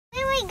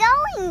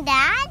going,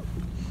 Dad?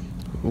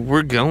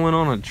 We're going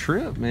on a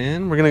trip,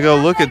 man. We're gonna go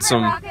look at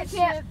some. Rocket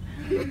ship.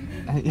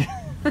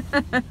 On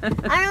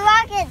a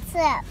rocket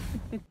ship.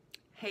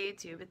 Hey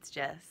YouTube, it's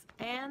Jess,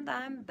 and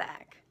I'm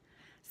back.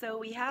 So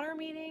we had our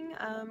meeting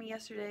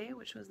yesterday,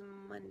 which was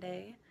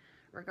Monday,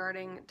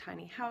 regarding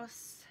tiny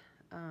house,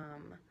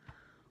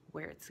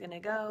 where it's gonna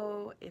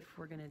go, if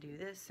we're gonna do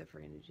this, if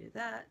we're gonna do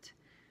that,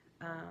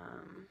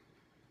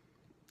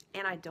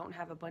 and I don't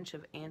have a bunch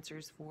of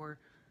answers for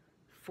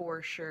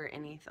sure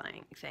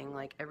anything.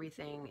 Like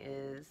everything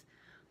is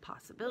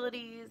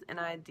possibilities and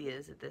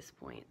ideas at this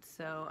point.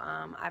 So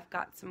I've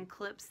got some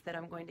clips that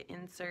I'm going to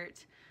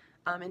insert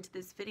into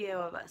this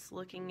video of us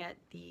looking at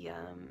the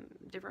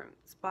different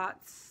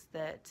spots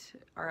that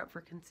are up for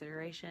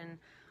consideration.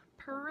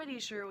 Pretty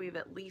sure we've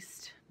at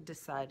least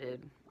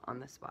decided on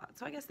the spot.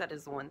 So I guess that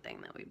is one thing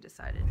that we've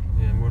decided.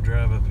 Yeah, and we'll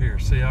drive up here.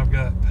 See, I've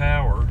got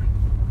power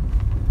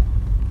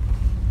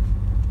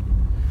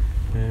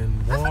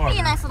and water. This would be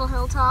a nice little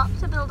hilltop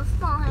to build a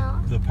small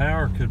house. The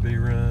power could be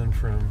run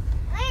from.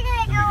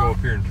 Let me go up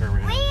here and turn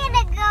around. We're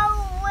gonna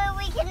go where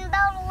we can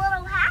build a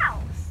little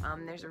house.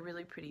 There's a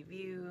really pretty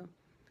view.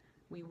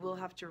 We will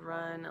have to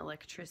run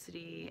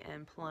electricity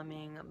and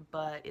plumbing,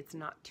 but it's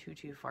not too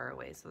far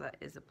away, so that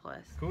is a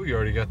plus. Cool, you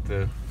already got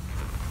the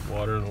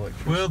water and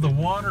electricity. Well, the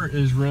water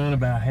is run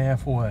about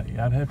halfway.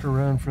 I'd have to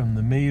run from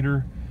the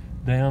meter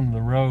down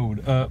the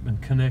road up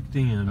and connect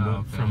in, but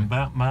okay. from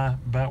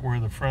about where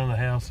the front of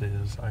the house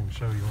is, I can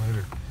show you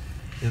later.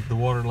 The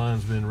water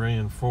line's been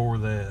ran for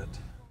that.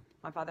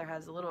 My father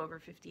has a little over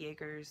 50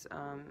 acres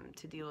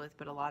to deal with,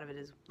 but a lot of it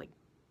is like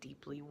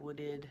deeply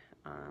wooded,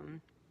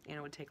 and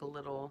it would take a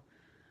little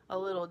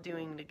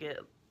doing to get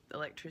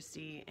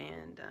electricity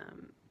and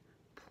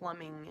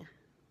plumbing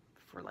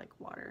for like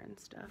water and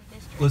stuff.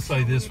 Let's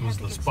say this was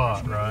the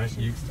spot, right?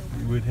 You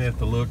would have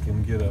to look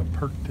and get a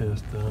perk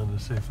test done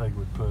to see if they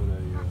would put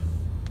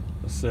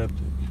a septic.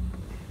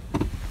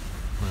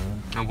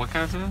 And what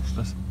kind of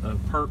test? A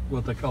perk,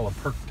 what they call a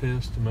perk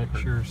test, to make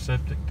sure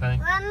septic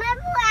tank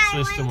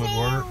system would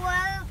work.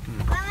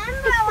 Remember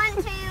I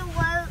went to your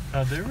work?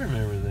 I do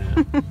remember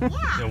that.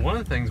 Yeah. Yeah, one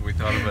of the things we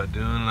thought about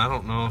doing, and I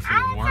don't know if it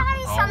would work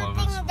with all of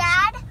us,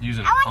 Dad.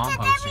 using a I went to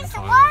composting Debbie's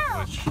toilet,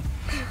 work. which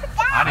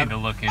I need to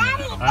look into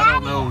that. I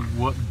don't know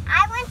what.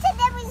 I went to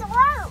Debbie's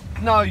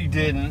work. No, you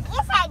didn't.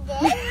 Yes, I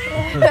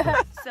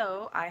did.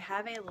 So I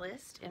have a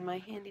list in my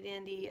handy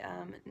dandy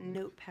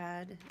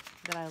notepad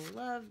that I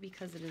love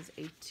because it is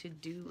a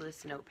to-do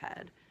list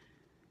notepad.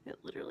 It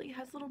literally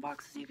has little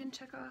boxes you can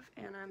check off,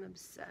 and I'm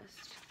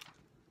obsessed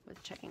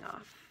with checking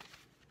off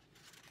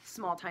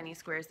small tiny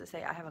squares that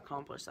say I have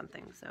accomplished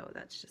something. So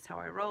that's just how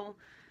I roll.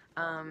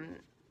 So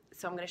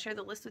I'm going to share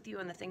the list with you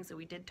on the things that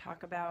we did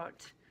talk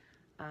about.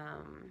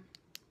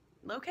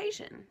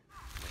 Location.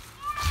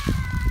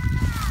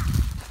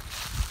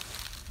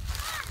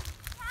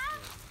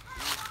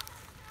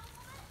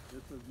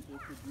 It's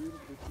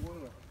one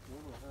of the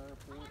higher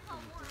points in the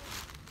town.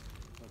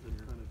 I've been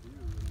trying to do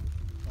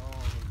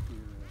all of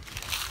your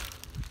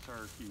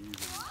turkeys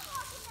and.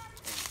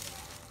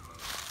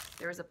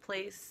 There was a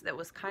place that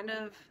was kind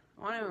of,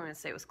 well, I don't want to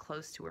say it was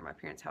close to where my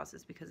parents' house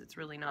is because it's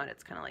really not.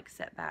 It's kind of like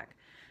set back.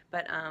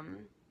 But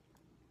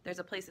there's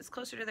a place that's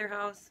closer to their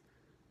house.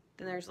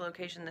 Then there's a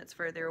location that's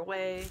further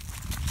away.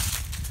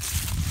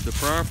 The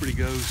property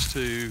goes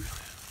to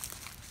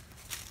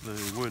the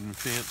wooden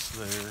fence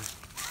there,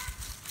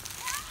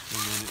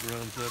 and then it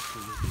runs up to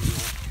the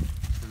hill,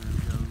 and then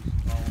it goes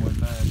all the way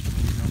back, and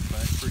then it goes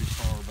back pretty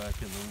far back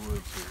in the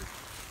woods here.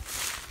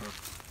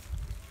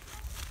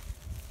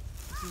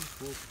 This is a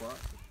cool spot.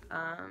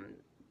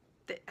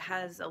 That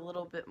has a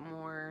little bit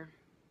more,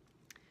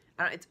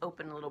 it's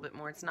open a little bit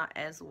more. It's not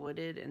as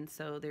wooded, and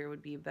so there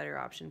would be a better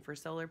option for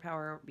solar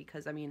power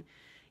because, I mean,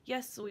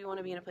 yes, we want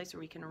to be in a place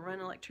where we can run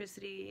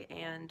electricity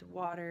and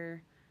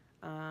water,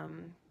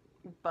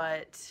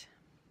 but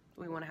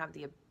we want to have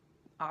the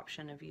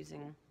option of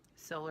using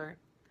solar,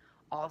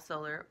 all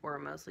solar, or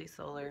mostly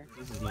solar.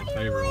 This is my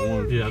favorite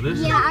one. Yeah, this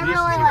is I really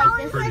like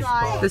this pretty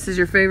spot. spot. This is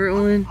your favorite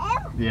one?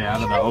 Yeah,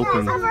 out of the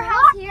open.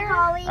 Here.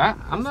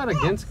 I'm not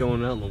against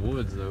going out in the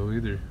woods though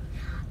either.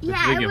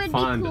 Yeah, If it we would can be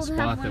find cool a to have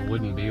spot one that in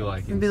wouldn't the be woods.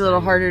 like It'd be a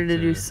little harder to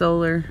do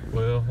solar.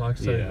 Well,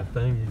 like I say, Yeah. the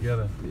thing you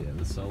gotta. Yeah,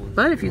 the solar.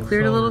 But if you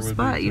cleared a little solar would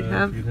spot, be you'd tough.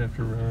 have You'd have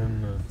to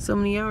run so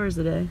many hours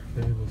a day.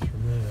 cables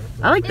from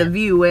that. I like the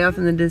view way off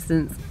in the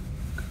distance.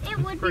 It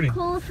would pretty. be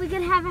cool if we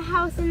could have a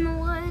house in the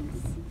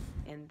woods.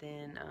 And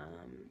then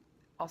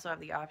also have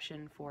the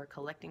option for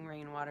collecting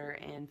rainwater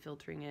and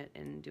filtering it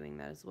and doing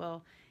that as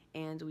well.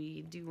 And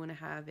we do want to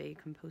have a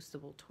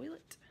compostable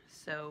toilet.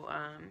 So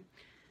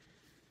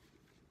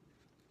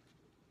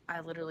I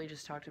literally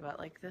just talked about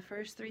like the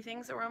first 3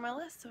 things that were on my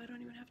list, so I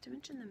don't even have to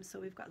mention them. So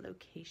we've got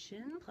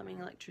location, plumbing,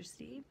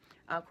 electricity.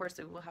 Of course,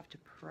 we will have to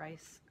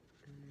price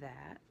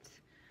that.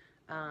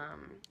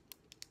 And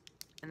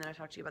then I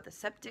talked to you about the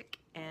septic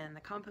and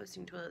the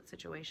composting toilet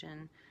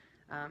situation.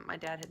 My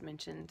dad had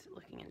mentioned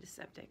looking into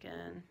septic,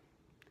 and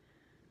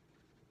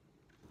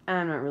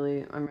I'm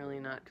really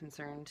not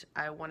concerned.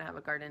 I want to have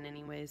a garden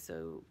anyway,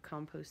 so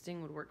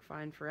composting would work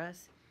fine for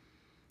us.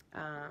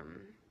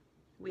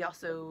 We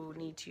also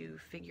need to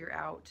figure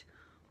out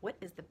what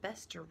is the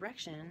best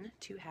direction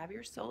to have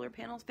your solar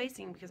panels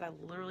facing, because I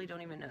literally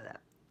don't even know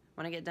that.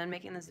 When I get done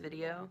making this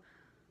video,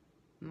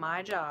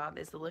 my job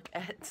is to look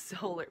at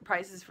solar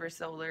prices for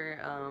solar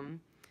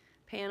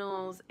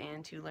panels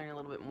and to learn a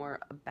little bit more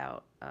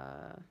about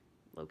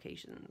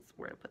locations,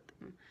 where to put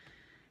them,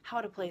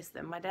 how to place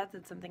them. My dad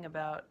said something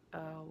about,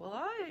 well,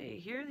 I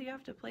hear you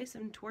have to place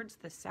them towards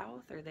the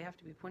south, or they have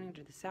to be pointing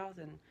to the south,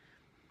 and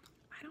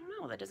I don't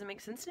know. That doesn't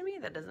make sense to me.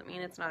 That doesn't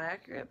mean it's not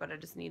accurate, but I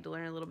just need to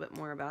learn a little bit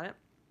more about it.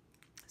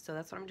 So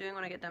that's what I'm doing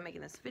when I get done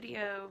making this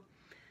video.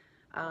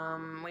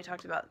 We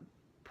talked about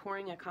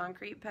pouring a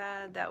concrete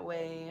pad, that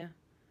way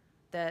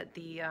that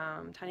the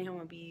tiny home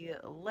would be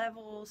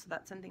level, so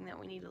that's something that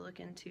we need to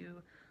look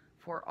into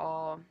for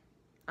all,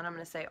 and I'm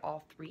going to say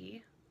all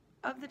 3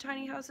 of the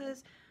tiny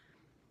houses.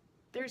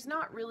 There's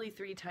not really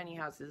 3 tiny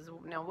houses.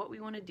 Now what we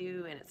want to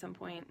do, and at some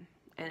point,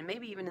 and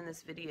maybe even in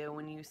this video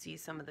when you see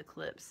some of the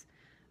clips,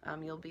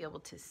 you'll be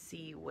able to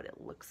see what it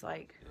looks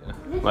like.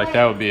 Yeah. Like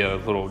that would be a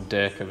little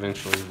deck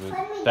eventually,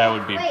 but that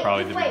would be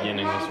probably the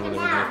beginning is what it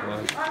would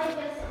look like.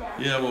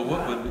 Yeah, well,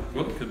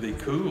 what could be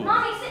cool?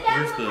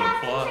 Where's the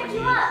plot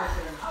again?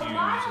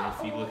 Huge, and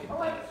if you look at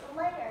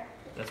that,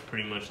 that's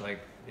pretty much like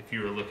if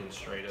you were looking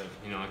straight up,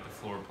 you know, like the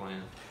floor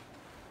plan.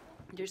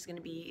 There's going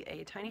to be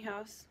a tiny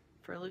house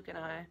for Luke and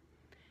I,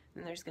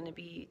 and there's going to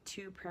be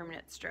 2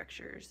 permanent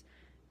structures.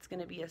 It's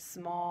going to be a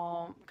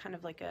small, kind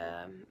of like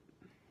a,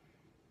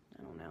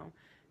 I don't know,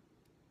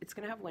 it's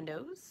going to have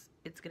windows.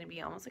 It's going to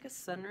be almost like a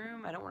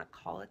sunroom. I don't want to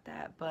call it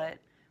that, but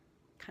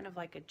kind of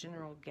like a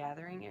general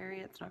gathering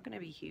area. It's not going to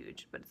be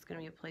huge, but it's going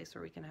to be a place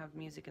where we can have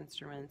music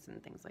instruments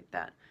and things like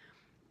that.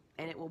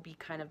 And it will be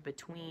kind of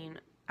between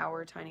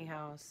our tiny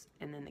house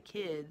and then the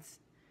kids'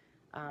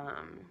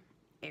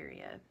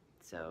 area.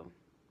 So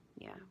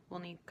yeah, we'll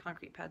need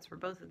concrete pads for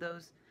both of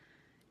those.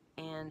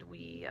 And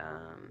we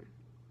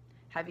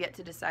have yet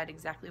to decide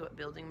exactly what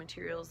building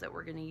materials that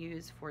we're going to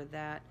use for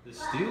that. The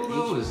steel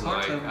though is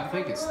like, I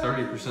think it's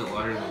 30%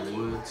 lighter than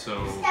wood,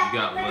 so you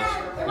got less,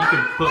 you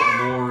can put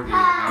more in your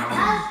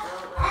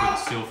house with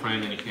a steel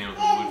frame than you can with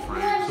a wood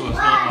frame. So it's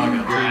not like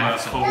a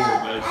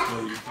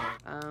 3x4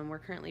 basically. We're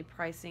currently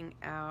pricing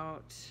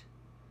out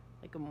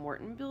like a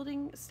Morton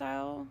building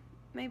style,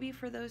 maybe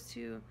for those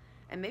 2,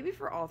 and maybe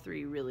for all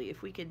 3 really.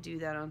 If we could do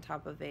that on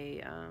top of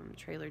a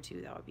trailer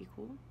too, that would be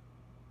cool.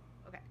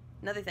 Okay,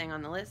 another thing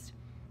on the list,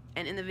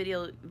 and in the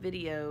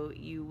video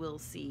you will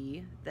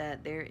see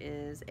that there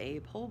is a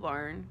pole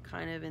barn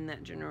kind of in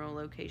that general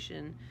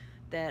location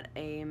that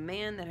a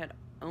man that had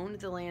owned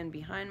the land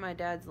behind my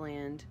dad's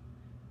land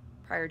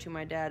prior to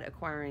my dad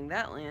acquiring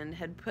that land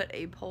had put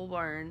a pole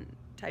barn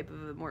type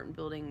of a Morton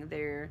building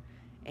there,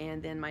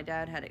 and then my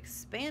dad had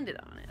expanded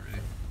on it.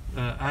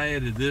 I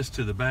added this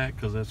to the back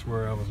because that's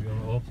where I was going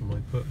to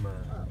ultimately put my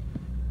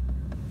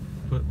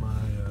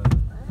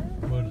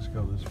what does it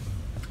go this way?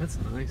 That's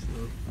nice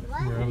though.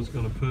 Where I was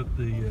going to put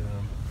the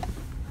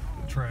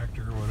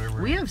tractor or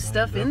whatever. We have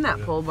stuff in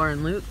that pole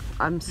barn, Luke.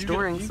 I'm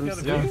storing some stuff.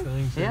 stuff.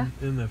 Things Yeah.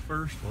 in the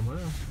first one.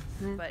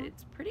 Well, But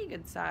it's pretty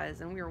good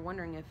size, and we were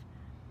wondering if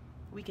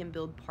we can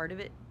build part of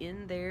it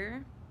in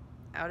there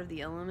out of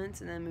the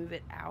elements and then move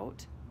it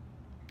out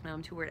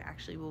to where it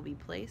actually will be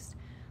placed.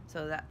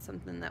 So that's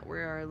something that we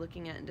are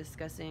looking at and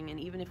discussing. And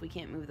even if we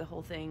can't move the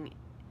whole thing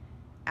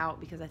out,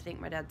 because I think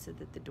my dad said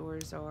that the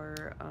doors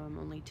are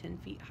only 10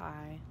 feet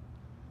high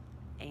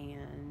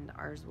and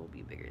ours will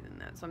be bigger than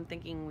that, so I'm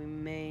thinking we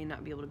may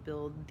not be able to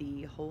build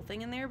the whole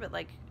thing in there, but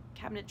like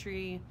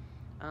cabinetry,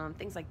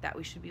 things like that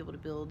we should be able to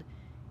build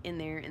in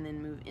there and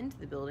then move into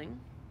the building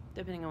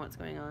depending on what's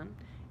going on.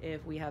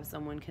 If we have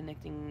someone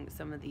connecting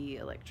some of the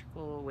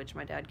electrical, which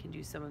my dad can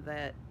do some of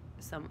that,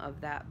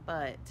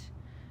 but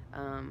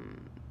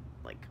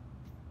like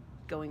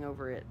going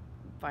over it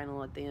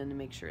final at the end to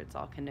make sure it's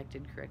all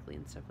connected correctly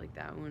and stuff like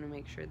that. We want to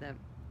make sure that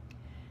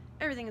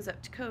everything is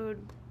up to code.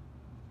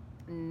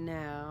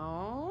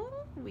 Now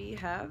we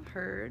have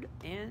heard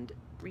and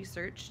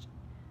researched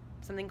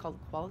something called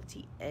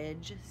Quality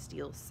Edge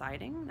steel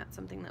siding. That's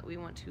something that we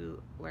want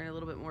to learn a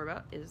little bit more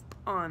about, is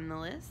on the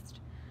list.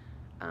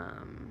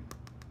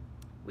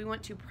 We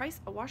want to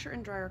price a washer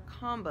and dryer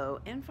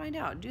combo and find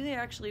out, do they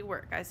actually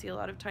work? I see a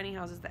lot of tiny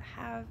houses that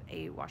have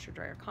a washer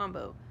dryer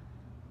combo.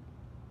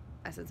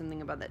 I said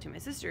something about that to my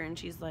sister and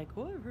she's like,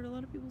 well, I've heard a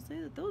lot of people say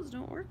that those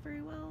don't work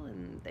very well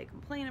and they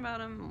complain about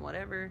them and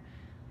whatever.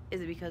 Is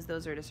it because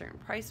those are at a certain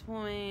price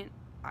point?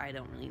 I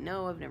don't really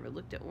know. I've never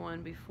looked at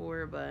one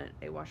before, but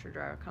a washer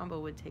dryer combo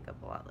would take up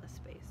a lot less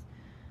space.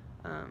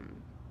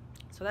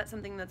 So that's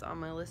something that's on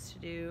my list to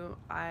do.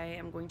 I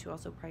am going to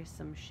also price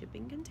some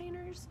shipping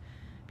containers,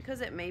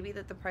 because it may be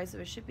that the price of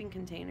a shipping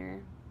container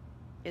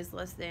is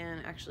less than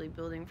actually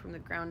building from the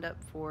ground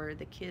up for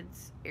the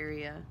kids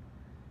area,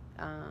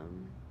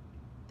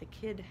 the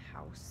kid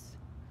house.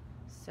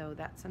 So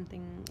that's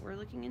something we're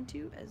looking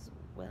into as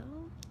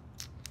well.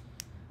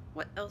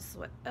 What else?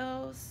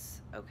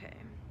 Okay.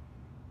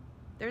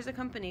 there's a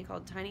company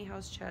called Tiny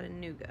House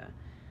Chattanooga,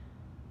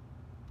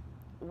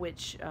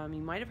 which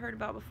you might have heard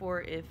about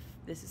before if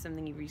this is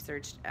something you've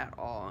researched at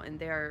all. And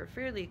they are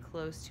fairly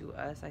close to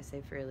us. I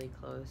say fairly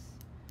close.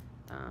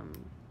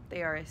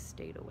 They are a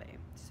state away.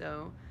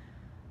 So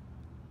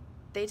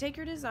they take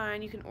your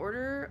design. You can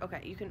order,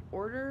 you can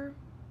order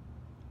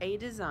a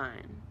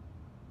design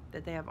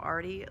that they have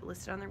already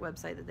listed on their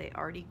website that they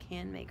already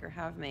can make or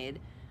have made,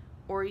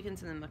 or you can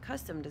send them a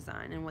custom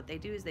design. And what they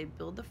do is they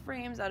build the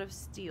frames out of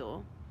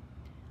steel,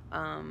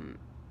 and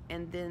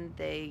then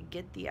they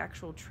get the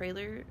actual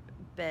trailer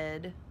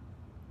bed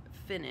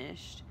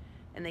finished,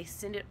 and they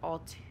send it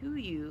all to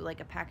you like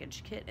a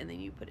package kit, and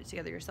then you put it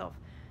together yourself.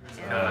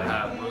 Kind of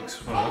how it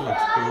looks when Oh,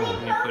 that's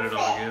cool. you put it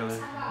all together.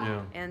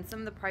 Yeah. And some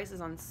of the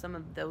prices on some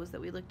of those that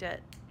we looked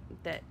at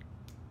that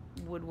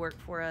would work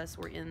for us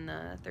were in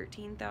the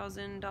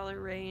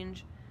 $13,000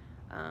 range.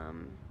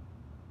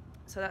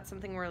 So that's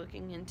something we're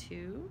looking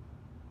into.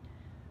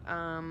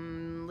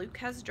 Luke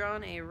has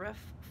drawn a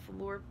rough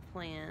floor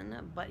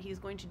plan, but he's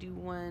going to do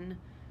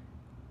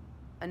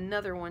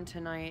another one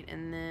tonight,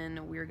 and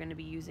then we're going to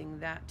be using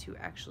that to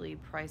actually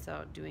price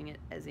out doing it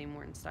as a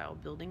Morton style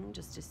building,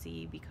 just to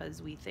see,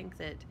 because we think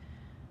that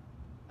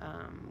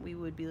we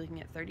would be looking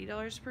at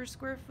 $30 per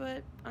square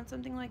foot on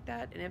something like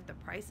that. And if the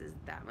price is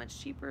that much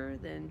cheaper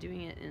than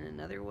doing it in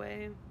another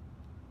way,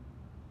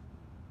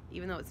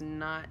 even though it's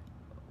not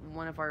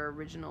one of our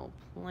original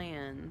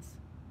plans,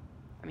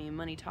 I mean,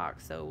 money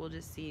talks, so we'll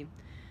just see.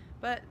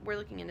 But we're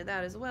looking into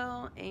that as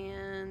well,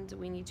 and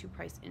we need to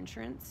price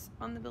insurance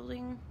on the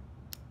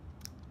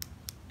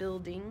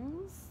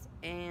buildings.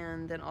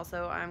 And then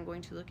also I'm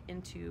going to look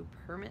into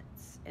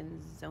permits and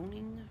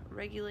zoning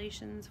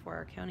regulations for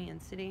our county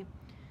and city.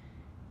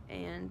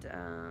 And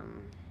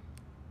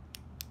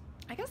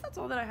I guess that's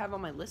all that I have on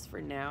my list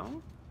for now.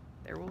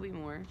 There will be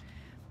more,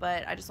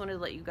 but I just wanted to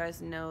let you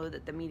guys know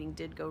that the meeting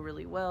did go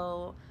really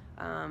well.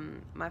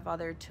 My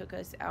father took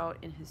us out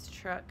in his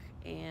truck,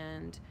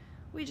 and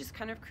we just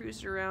kind of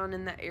cruised around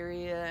in that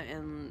area,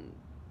 and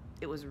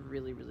it was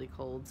really, really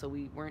cold, so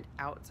we weren't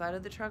outside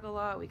of the truck a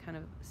lot. We kind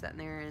of sat in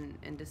there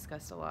and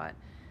discussed a lot,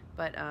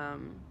 but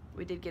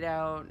we did get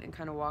out and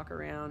kind of walk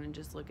around and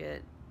just look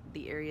at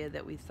the area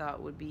that we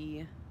thought would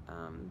be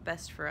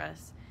best for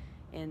us.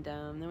 And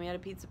then we had a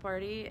pizza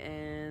party,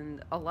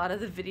 and a lot of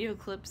the video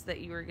clips that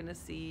you are going to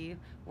see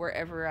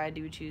wherever I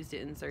do choose to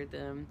insert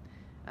them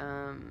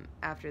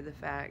after the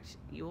fact,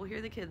 you will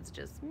hear the kids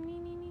just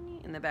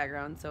in the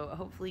background, so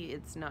hopefully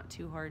it's not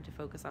too hard to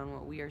focus on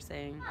what we are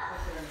saying.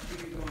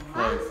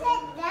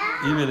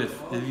 Even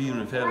if you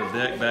have a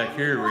deck back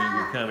here where you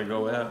can kind of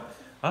go out.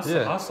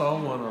 I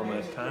saw one on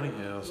that tiny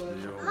house deal.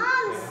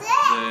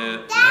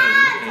 And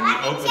you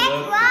open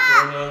up the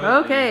front of it.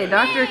 Okay,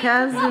 Dr.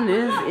 Kazan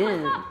is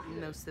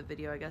in. Most of the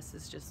video, I guess,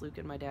 is just Luke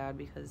and my dad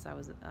because I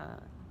was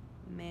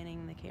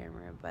manning the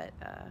camera, but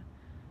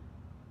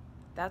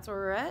that's where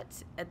we're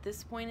at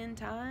this point in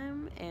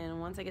time.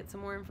 And once I get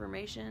some more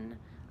information,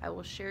 I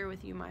will share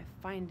with you my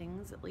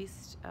findings, at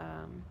least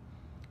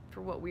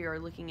for what we are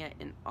looking at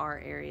in our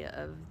area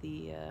of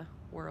the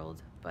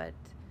world. But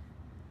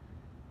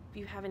if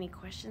you have any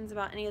questions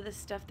about any of the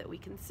stuff that we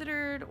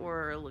considered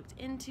or looked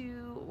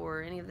into,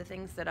 or any of the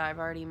things that I've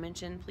already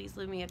mentioned, please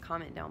leave me a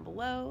comment down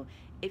below.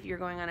 If you're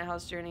going on a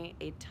house journey,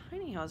 a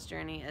tiny house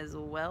journey as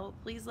well,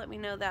 please let me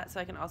know that so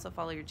I can also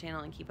follow your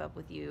channel and keep up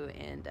with you.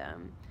 And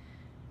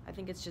I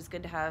think it's just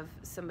good to have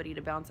somebody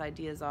to bounce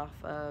ideas off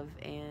of,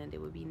 and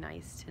it would be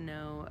nice to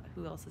know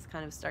who else is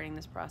kind of starting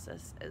this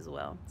process as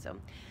well. So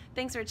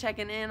thanks for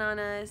checking in on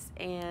us,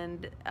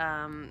 and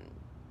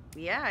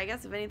yeah, I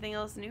guess if anything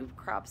else new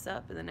crops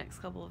up in the next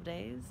couple of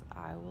days,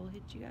 I will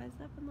hit you guys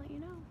up and let you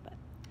know. But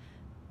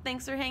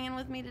thanks for hanging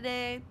with me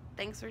today.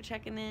 Thanks for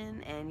checking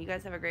in, and you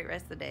guys have a great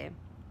rest of the day.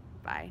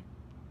 Bye.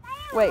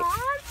 Wait,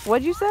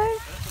 what'd you say?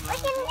 We can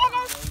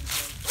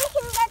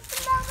get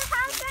to build a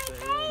house right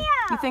there.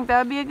 You think that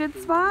would be a good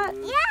spot?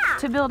 Yeah.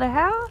 To build a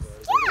house?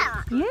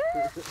 Yeah.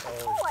 Yeah.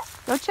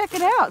 Go check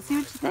it out. See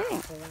what you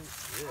think.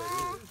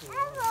 There's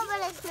a little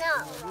bit of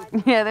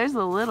snow. Yeah, there's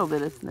a little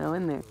bit of snow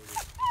in there.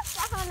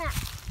 Step on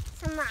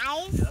some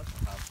ice.